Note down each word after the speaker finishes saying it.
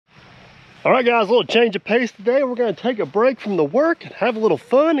All right, guys, a little change of pace today. We're going to take a break from the work and have a little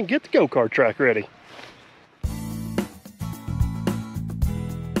fun and get the go-kart track ready.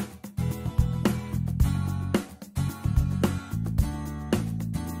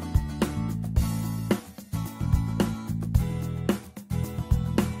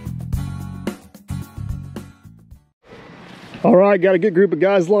 All right, got a good group of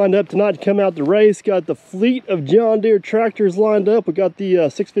guys lined up tonight to come out to race. Got the fleet of John Deere tractors lined up. We got the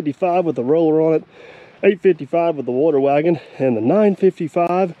 655 with the roller on it, 855 with the water wagon, and the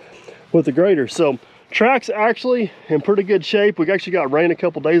 955 with the grader. So track's actually in pretty good shape. We actually got rain a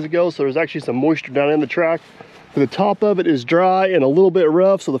couple days ago, so there's actually some moisture down in the track. But the top of it is dry and a little bit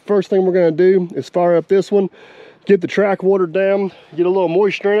rough. So the first thing we're gonna do is fire up this one, get the track watered down, get a little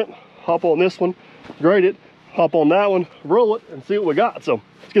moisture in it, hop on this one, grade it, hop on that one, roll it, and see what we got. So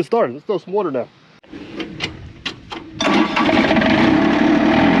let's get started. Let's throw some water down.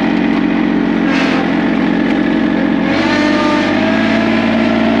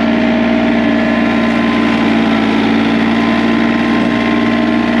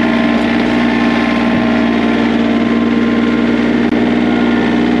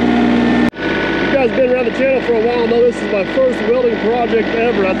 You guys been around the channel for a while know this is my first welding project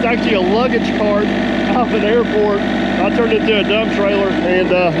ever. That's actually a luggage cart off an airport. I turned it into a dump trailer, and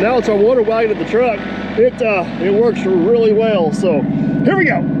now it's our water wagon at the truck. It works really well. So here we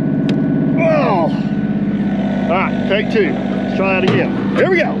go. Oh, all right, take two. Let's try that again. Here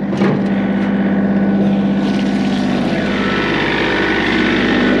we go.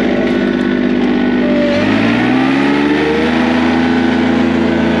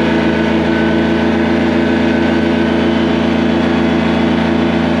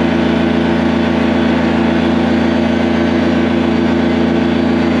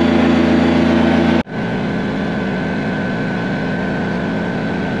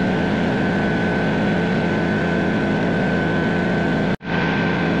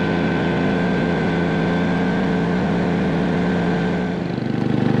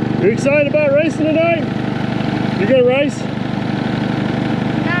 You excited about racing tonight? You gonna race?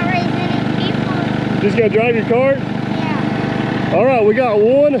 Not racing any people. Just gonna drive your cart? Yeah. All right, we got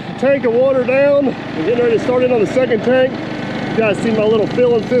one tank of water down. We're getting ready to start in on the second tank. You guys seen my little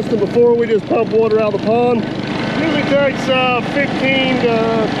filling system before. We just pump water out of the pond. Usually takes 15 to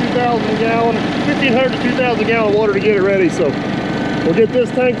 2,000 gallon, 1,500 to 2,000 gallon water to get it ready. So we'll get this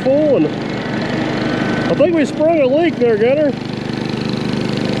tank full, and I think we sprung a leak there, Gunner.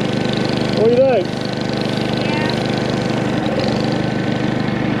 What do you think? Yeah.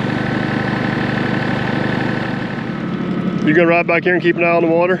 You gonna ride back here and keep an eye on the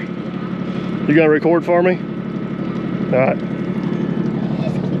water? You gonna record for me? All right.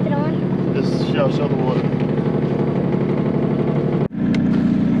 Just keep it on. Just show the water.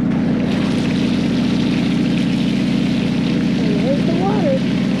 There's the water.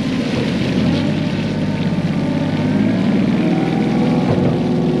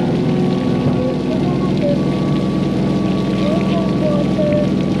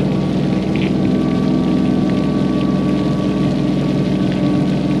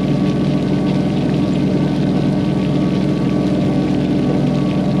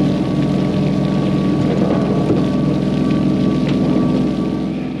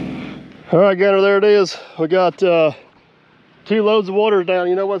 All right, Gunner, there it is. We got 2 loads of water down.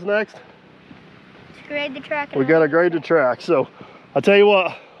 You know what's next? Let's grade the track. We gotta grade the track. So I'll tell you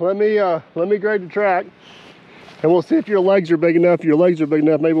what, let me grade the track, and we'll see if your legs are big enough. If your legs are big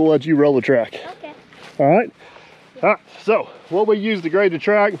enough, maybe we'll let you roll the track. Okay. All right? All right, so what we use to grade the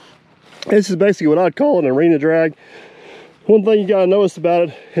track, this is basically what I'd call an arena drag. One thing you gotta notice about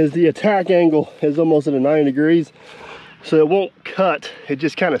it is the attack angle is almost at a 90 degrees. So it won't cut, it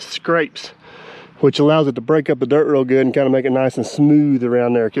just kind of scrapes, which allows it to break up the dirt real good and kind of make it nice and smooth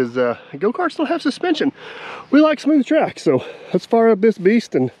around there, because go-karts don't have suspension. We like smooth tracks, so let's fire up this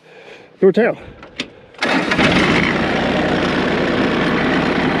beast and go to town.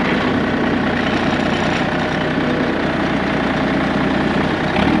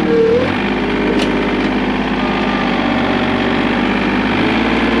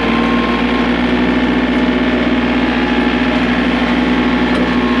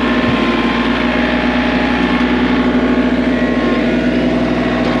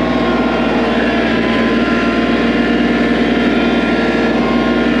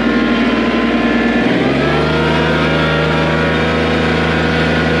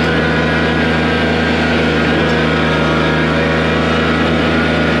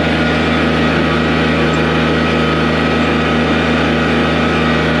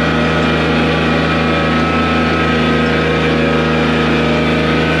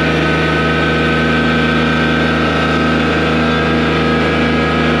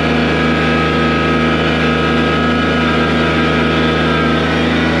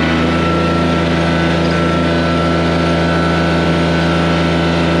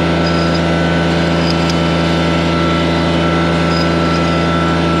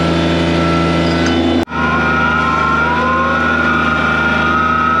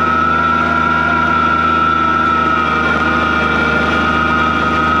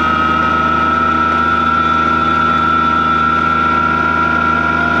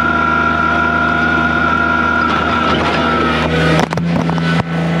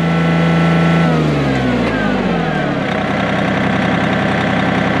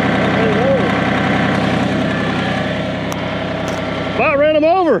 ran him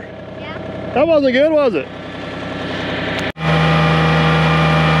over. Yeah. That wasn't good, was it?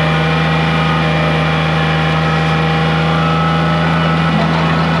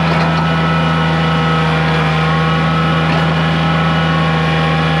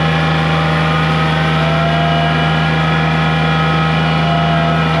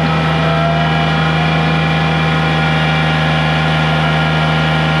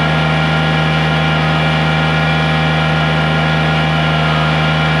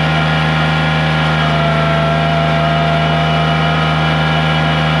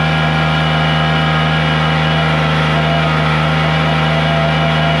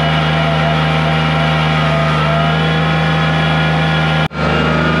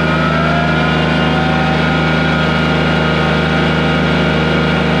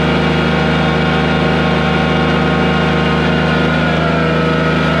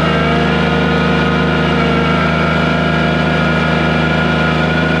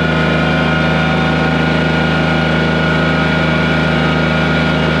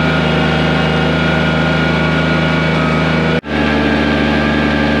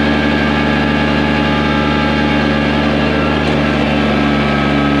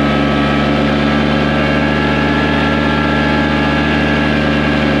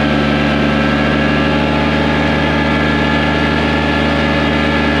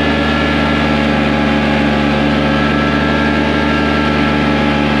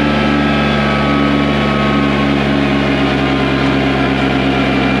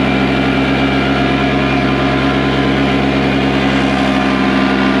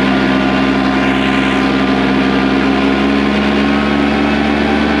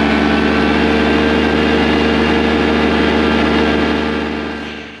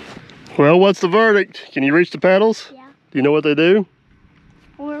 Well, what's the verdict? Can you reach the pedals? Yeah. Do you know what they do?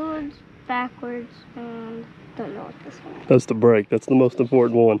 Forwards, backwards, and don't know what this one is. That's the brake. That's the most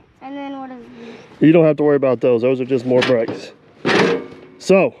important one. And then what is this? You don't have to worry about those. Those are just more brakes.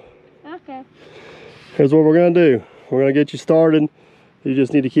 So, Okay. here's what we're going to do. We're going to get you started. You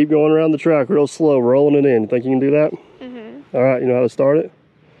just need to keep going around the track real slow, rolling it in. You think you can do that? Mm-hmm. All right, you know how to start it?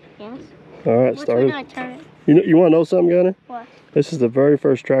 Yes. All right, Which start way it. do I turn it? You want to know something, Gunner? What? This is the very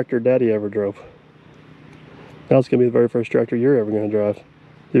first tractor Daddy ever drove. Now it's going to be the very first tractor you're ever going to drive.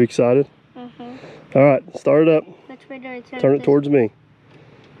 You excited? Mm-hmm. All right, start it up. Which way do I turn it? Turn it towards me.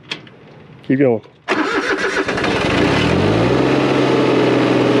 Keep going. All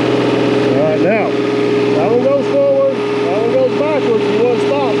right, now, that one goes forward, that one goes backwards. You want to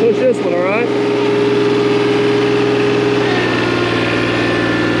stop, push this one, all right?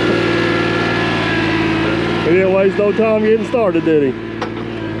 He didn't waste no time getting started, did he?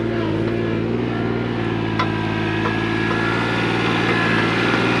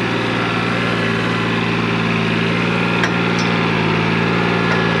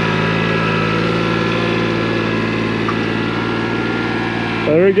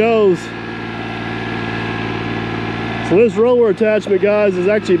 There he goes. So this roller attachment, guys, is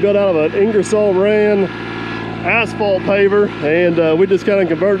actually built out of an Ingersoll Rand asphalt paver, and we just kind of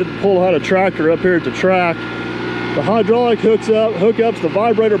converted to pull behind a tractor up here at the track. The hydraulic hookups, the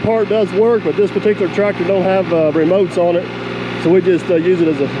vibrator part does work, but this particular tractor don't have remotes on it, so we just use it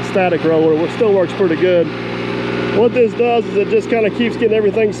as a static roller. It still works pretty good. What this does is it just kind of keeps getting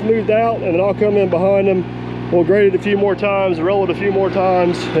everything smoothed out, and then I'll come in behind them. We'll grade it a few more times, roll it a few more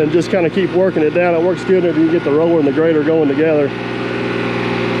times, and just kind of keep working it down. It works good if you get the roller and the grader going together.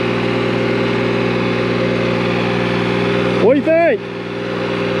 What do you think?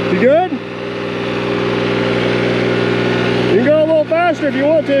 You good? You can go a little faster if you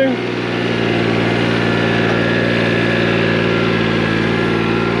want to.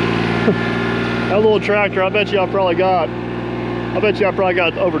 That little tractor, I bet you I probably got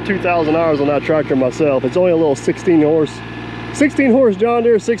over 2,000 hours on that tractor myself. It's only a little 16 horse John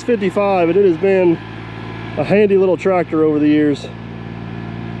Deere 655, and it has been a handy little tractor over the years.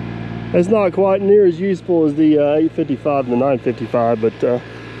 It's not quite near as useful as the 855 and the 955, but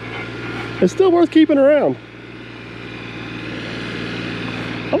it's still worth keeping around.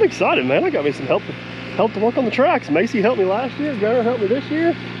 I'm excited, man. I got me some help to work on the tracks. Macy helped me last year. Gunner helped me this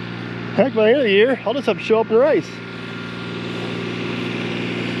year. Heck, by the end of the year, I'll just have to show up and race.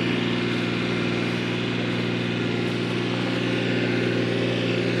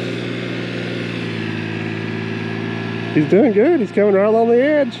 He's doing good. He's coming right along the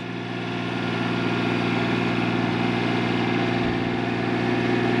edge.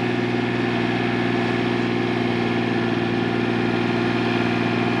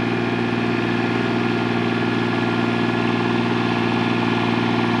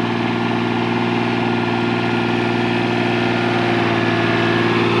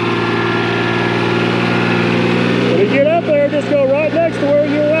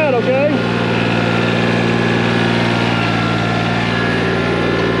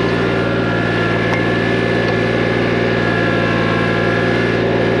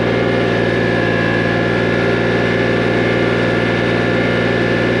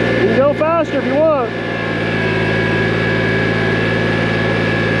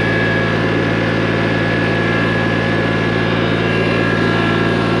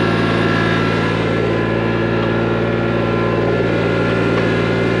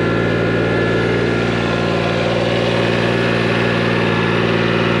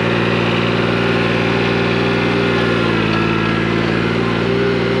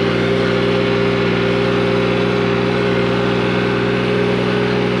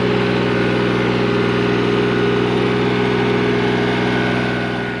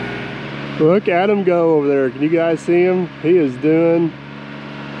 Look at him go over there. Can you guys see him? He is doing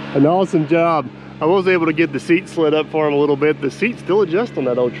an awesome job. I was able to get the seat slid up for him a little bit. The seat still adjusts on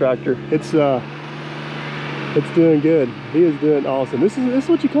that old tractor. It's doing good. He is doing awesome. This is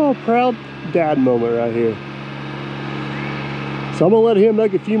what you call a proud dad moment right here. So I'm gonna let him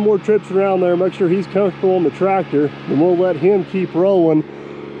make a few more trips around there, make sure he's comfortable on the tractor, and we'll let him keep rolling.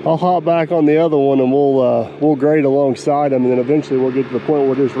 I'll hop back on the other one and we'll grade alongside him, and then eventually we'll get to the point where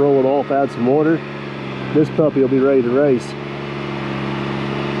we'll just roll it off, add some water. This puppy will be ready to race.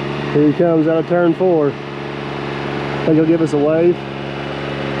 Here he comes out of turn 4. Think he'll give us a wave?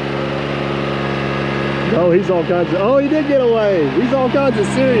 Oh, he's all kinds of, oh, he did get a wave. He's all kinds of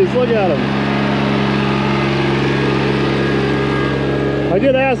serious, look at him. I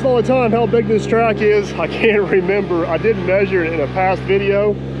get asked all the time how big this track is. I can't remember. I didn't measure it in a past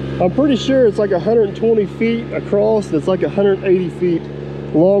video. I'm pretty sure it's like 120 feet across. It's like 180 feet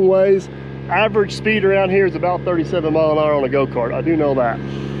long ways. Average speed around here is about 37 miles an hour on a go-kart. I do know that.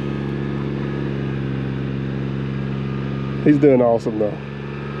 He's doing awesome though.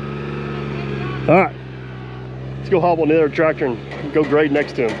 All right, let's go hop on the other tractor and go grade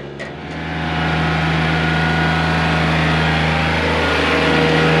next to him.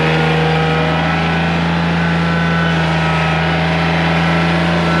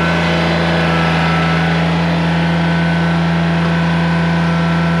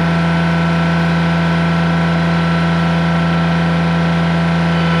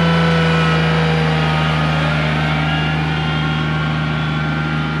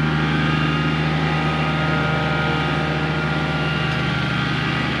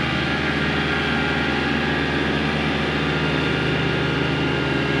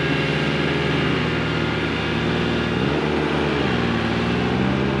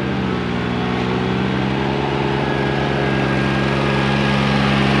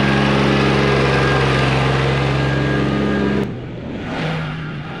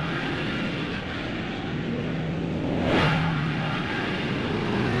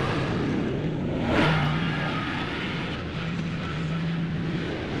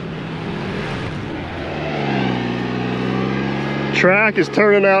 Track is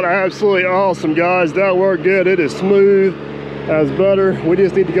turning out absolutely awesome, guys. That worked good. It is smooth as butter. We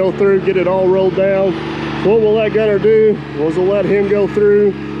just need to go through, get it all rolled down. So what we'll let Gunner do is we'll let him go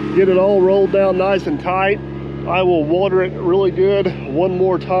through, get it all rolled down nice and tight. I will water it really good one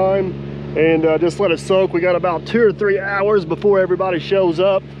more time and just let it soak. We got about 2 or 3 hours before everybody shows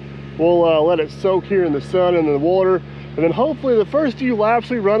up. We'll let it soak here in the sun and the water, and then hopefully the first few laps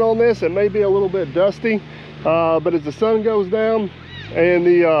we run on this, it may be a little bit dusty, but as the sun goes down and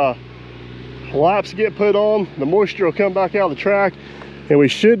the laps get put on, the moisture will come back out of the track, and we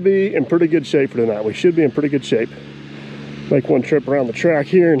should be in pretty good shape for tonight. We should be in pretty good shape. Make one trip around the track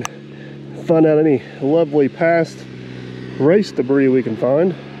here and find out any lovely past race debris we can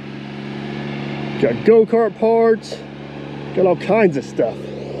find. Got go-kart parts, got all kinds of stuff.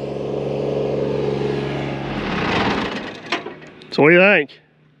 So what do you think?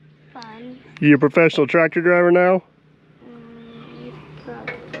 Fun. You a professional tractor driver now?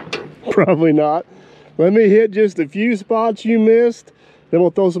 Probably not. Let me hit just a few spots you missed, then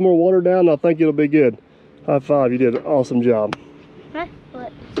we'll throw some more water down, and I think it'll be good. High five, you did an awesome job. My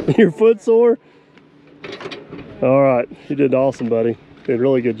foot. Your foot sore? All right, you did awesome, buddy. Did a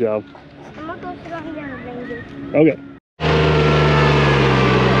really good job. I'm gonna go sit on here and bang you. Okay.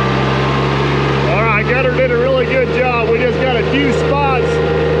 All right, Gunner did a really good job. We just got a few spots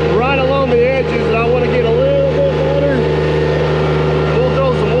right along the edges that I want to get a little bit better. We'll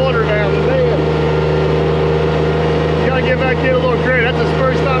throw some water down, but man, you gotta give that kid a little credit. That's his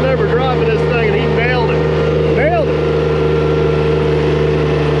first time ever driving this thing, and he nailed it. Nailed it.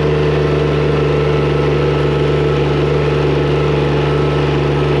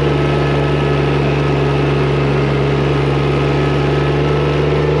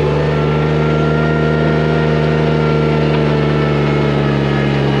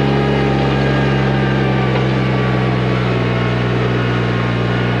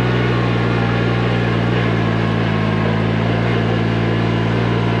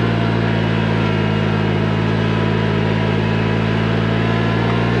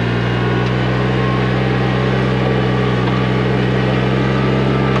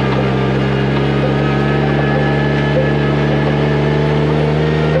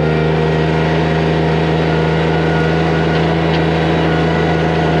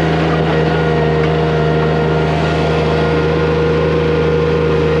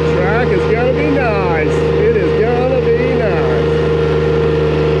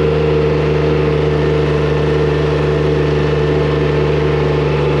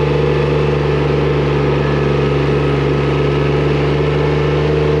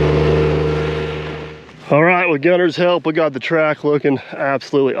 with Gunner's help, we got the track looking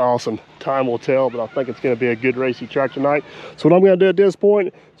absolutely awesome. Time will tell, but I think it's going to be a good racy track tonight. So what I'm going to do at this point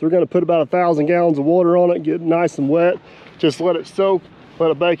is we're going to put about 1,000 gallons of water on it, get it nice and wet, just let it soak,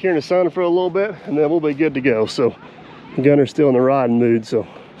 let it bake here in the sun for a little bit, and then we'll be good to go. So Gunner's still in the riding mood, so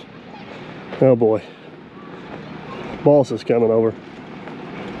oh boy, boss is coming over.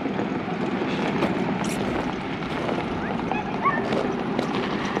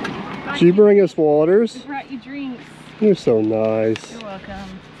 Did you bring us waters? I brought you drinks. You're so nice. You're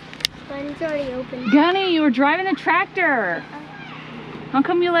welcome. Mine's already open. Gunny, you were driving the tractor. How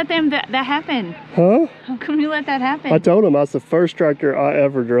come you let that happen? Huh? How come you let that happen? I told him that's the first tractor I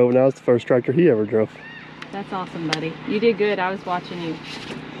ever drove, and that was the first tractor he ever drove. That's awesome, buddy. You did good. I was watching you.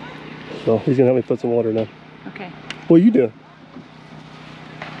 So he's gonna help me put some water down. Okay. What are you doing?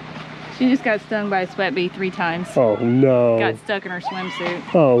 She just got stung by a sweat bee 3 times. Oh no. Got stuck in her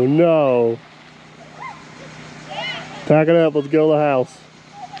swimsuit. Oh no. Pack it up, let's go to the house.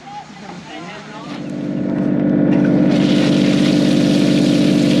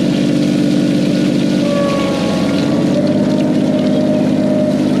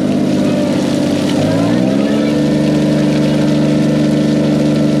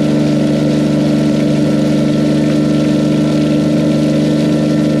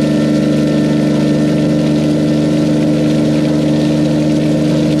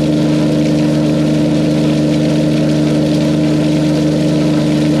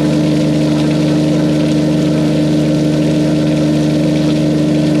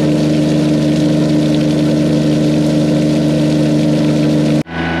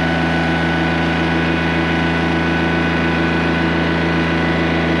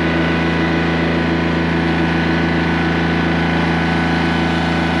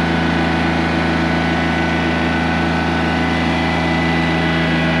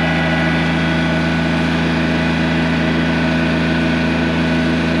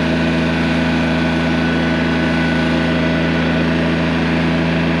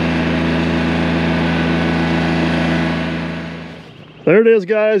 There it is,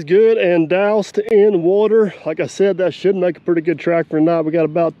 guys, good and doused in water. Like I said, that should make a pretty good track for tonight. We got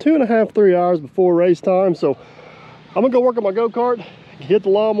about 2.5, 3 hours before race time. So I'm gonna go work on my go-kart, hit the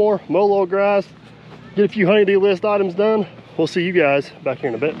lawnmower, mow a little grass, get a few honeydew list items done. We'll see you guys back here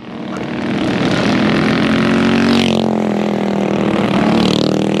in a bit.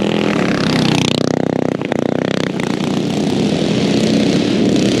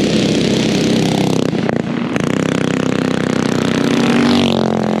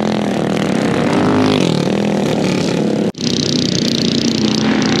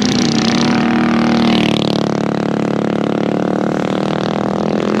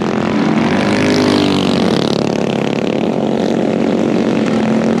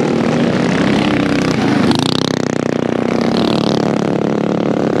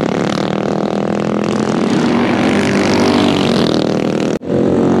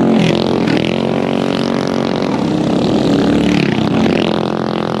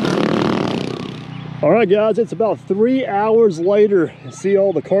 All right, guys, it's about 3 hours later. See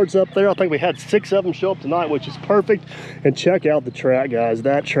all the karts up there? I think we had 6 of them show up tonight, which is perfect. And check out the track, guys.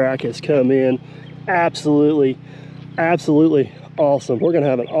 That track has come in absolutely awesome. We're gonna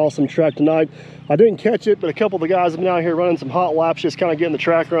have an awesome track tonight. I didn't catch it, but a couple of the guys have been out here running some hot laps, just kind of getting the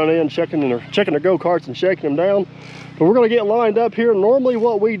track run in, checking their go-karts and shaking them down. But we're gonna get lined up here. Normally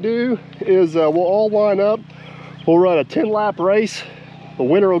what we do is we'll all line up. We'll run a 10-lap race. The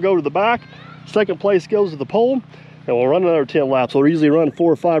winner will go to the back. Second place goes to the pole, and we'll run another 10 laps. We'll usually run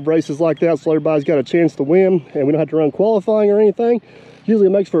 4 or 5 races like that, so everybody's got a chance to win, and we don't have to run qualifying or anything. Usually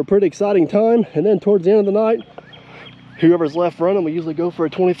it makes for a pretty exciting time, and then towards the end of the night, whoever's left running, we usually go for a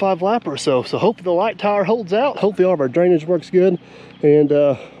 25 lap or so. So hopefully the light tower holds out. Hopefully all of our drainage works good, and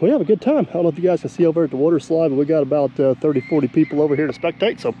we have a good time. I don't know if you guys can see over at the water slide, but we got about 30, 40 people over here to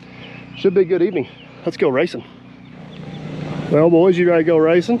spectate, so should be a good evening. Let's go racing. Well, boys, you ready to go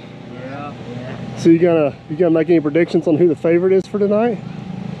racing? So you gonna make any predictions on who the favorite is for tonight?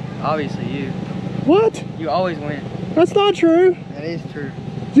 Obviously you. What? You always win. That's not true. That is true.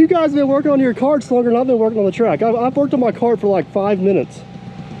 You guys have been working on your karts longer than I've been working on the track. I've worked on my kart for like 5 minutes.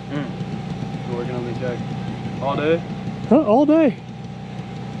 You're working on the track all day? Huh? All day.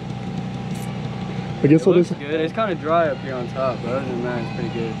 I guess what is good. It's kind of dry up here on top, but other than that, it's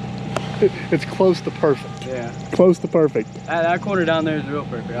pretty good. It's close to perfect. Yeah. Close to perfect. That corner down there is real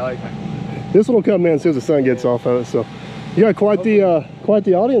perfect. I like that corner. This one will come in as soon as the sun gets off of it. So you got quite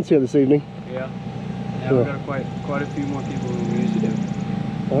the audience here this evening. Yeah. Yeah, we've got quite a few more people than we usually do.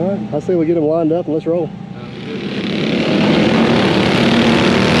 All right, I say we get them lined up and let's roll.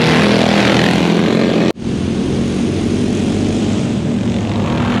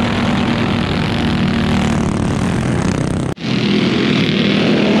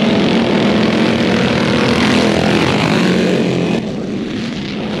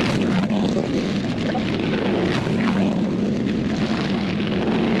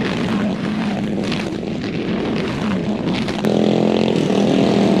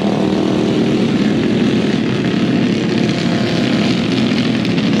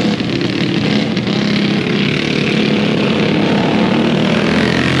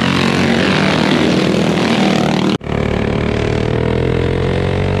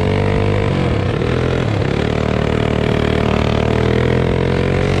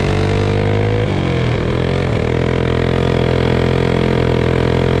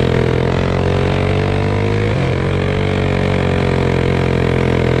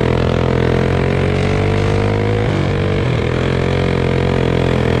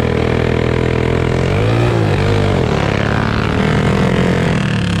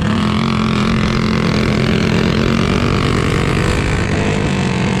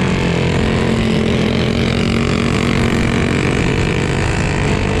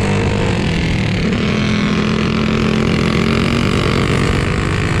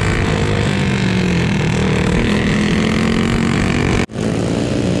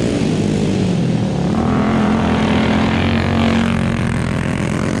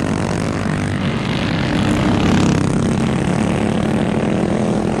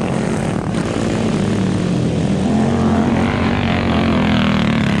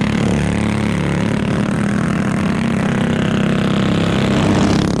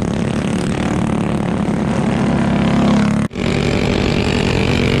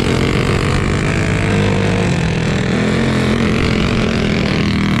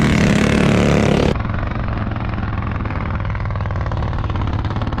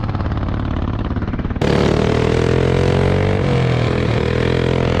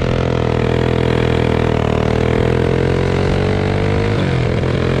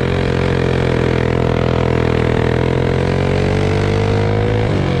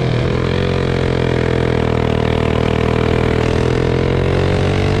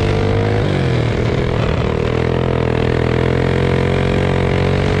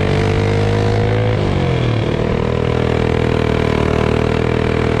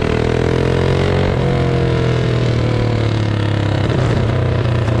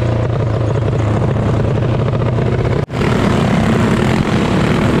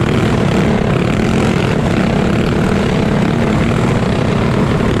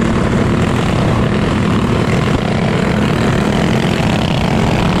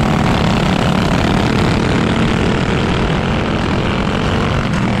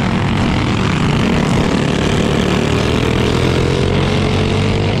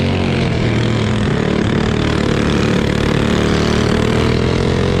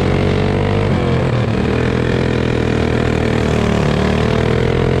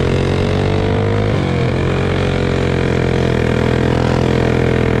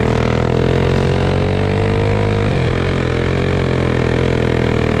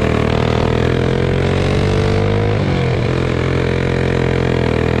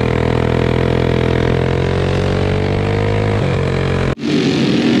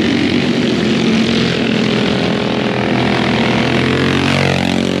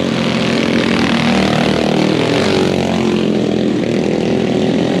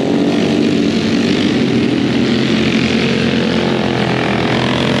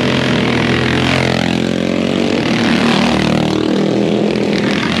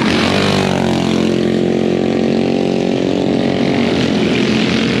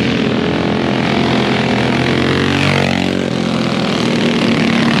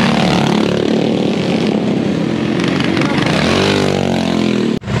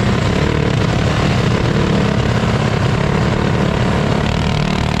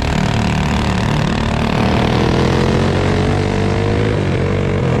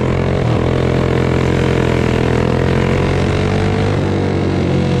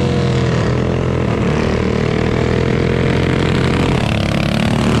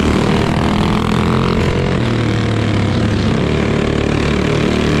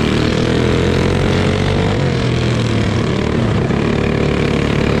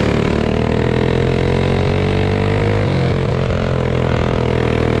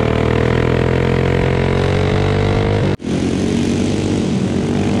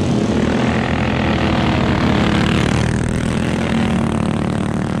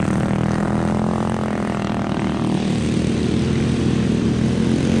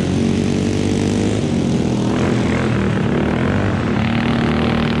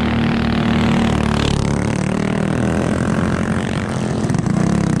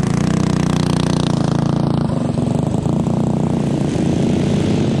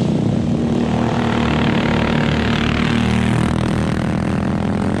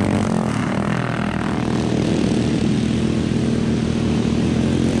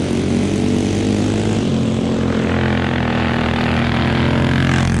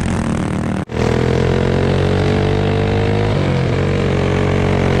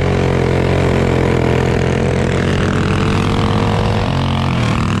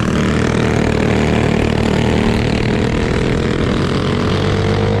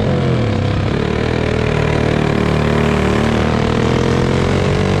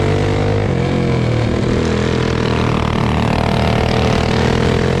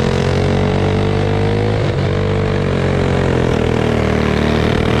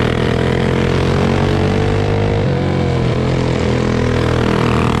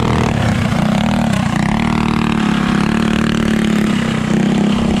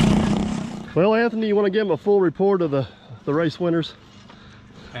 Didn't you want to give him a full report of the race winners?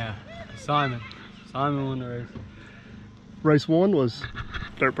 Yeah, Simon won the race. Race 1 was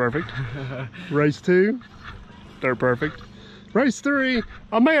dirt perfect. Race 2, dirt perfect. Race 3,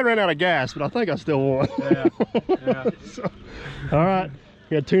 I may have ran out of gas, but I think I still won. Yeah. So, all right,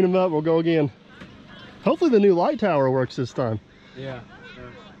 we gotta tune them up. We'll go again. Hopefully the new light tower works this time. Yeah.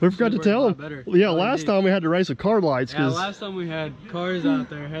 We forgot to tell them. Better. Yeah, last time we had to race with car lights. Yeah, last time we had cars out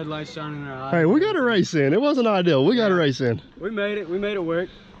there, headlights shining in our eyes. Hey, we got a race in. It wasn't ideal. We got a race in. We made it. We made it work.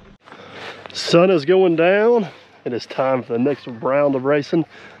 Sun is going down. It is time for the next round of racing.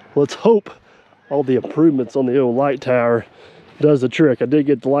 Let's hope all the improvements on the old light tower does the trick. I did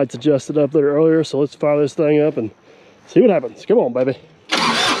get the lights adjusted up there earlier, so let's fire this thing up and see what happens. Come on, baby.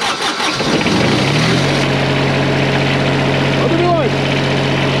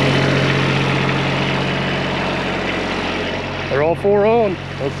 They're all 4 on.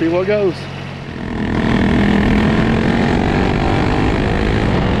 Let's see what goes.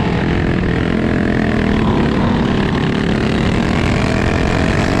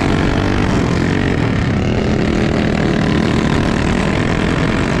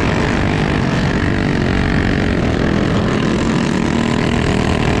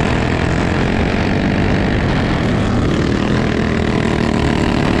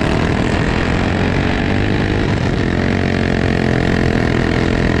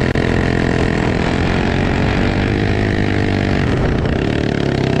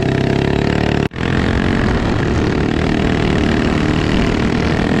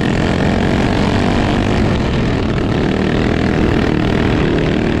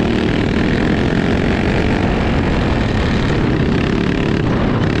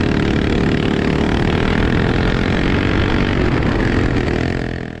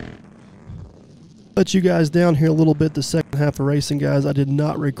 Let you guys down here a little bit the second half of racing, guys. I did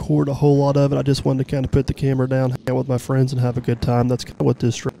not record a whole lot of it. I just wanted to kind of put the camera down, hang out with my friends, and have a good time. That's kind of what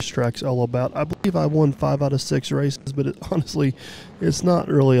this racetrack's all about. I believe I won 5 out of 6 races, but honestly, it's not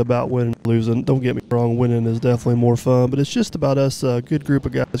really about winning and losing. Don't get me wrong, winning is definitely more fun, but it's just about us, a good group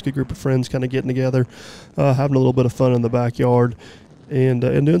of guys, good group of friends kind of getting together, having a little bit of fun in the backyard. And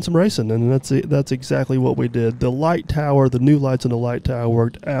doing some racing, and that's exactly what we did. The light tower, the new lights on the light tower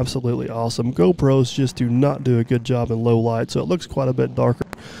worked absolutely awesome. GoPros just do not do a good job in low light, so it looks quite a bit darker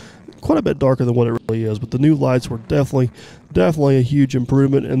than what it really is. But the new lights were definitely a huge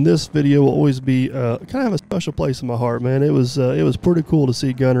improvement, and this video will always be kind of have a special place in my heart, man. It was pretty cool to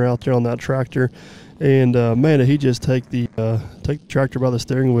see Gunner out there on that tractor, and man, did he just take the tractor by the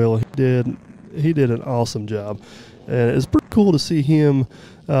steering wheel. He did an awesome job. And it's pretty cool to see him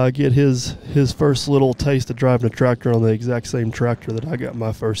get his first little taste of driving a tractor on the exact same tractor that I got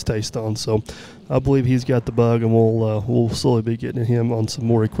my first taste on. So I believe he's got the bug, and we'll slowly be getting him on some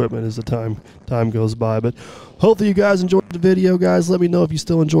more equipment as the time goes by. But hopefully you guys enjoyed the video, guys. Let me know if you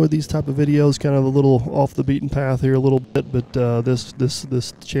still enjoy these type of videos, kind of a little off the beaten path here a little bit. But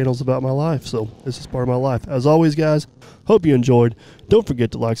this channel's about my life, so this is part of my life. As always, guys, hope you enjoyed. Don't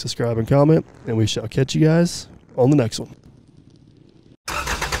forget to like, subscribe, and comment, and we shall catch you guys on the next one.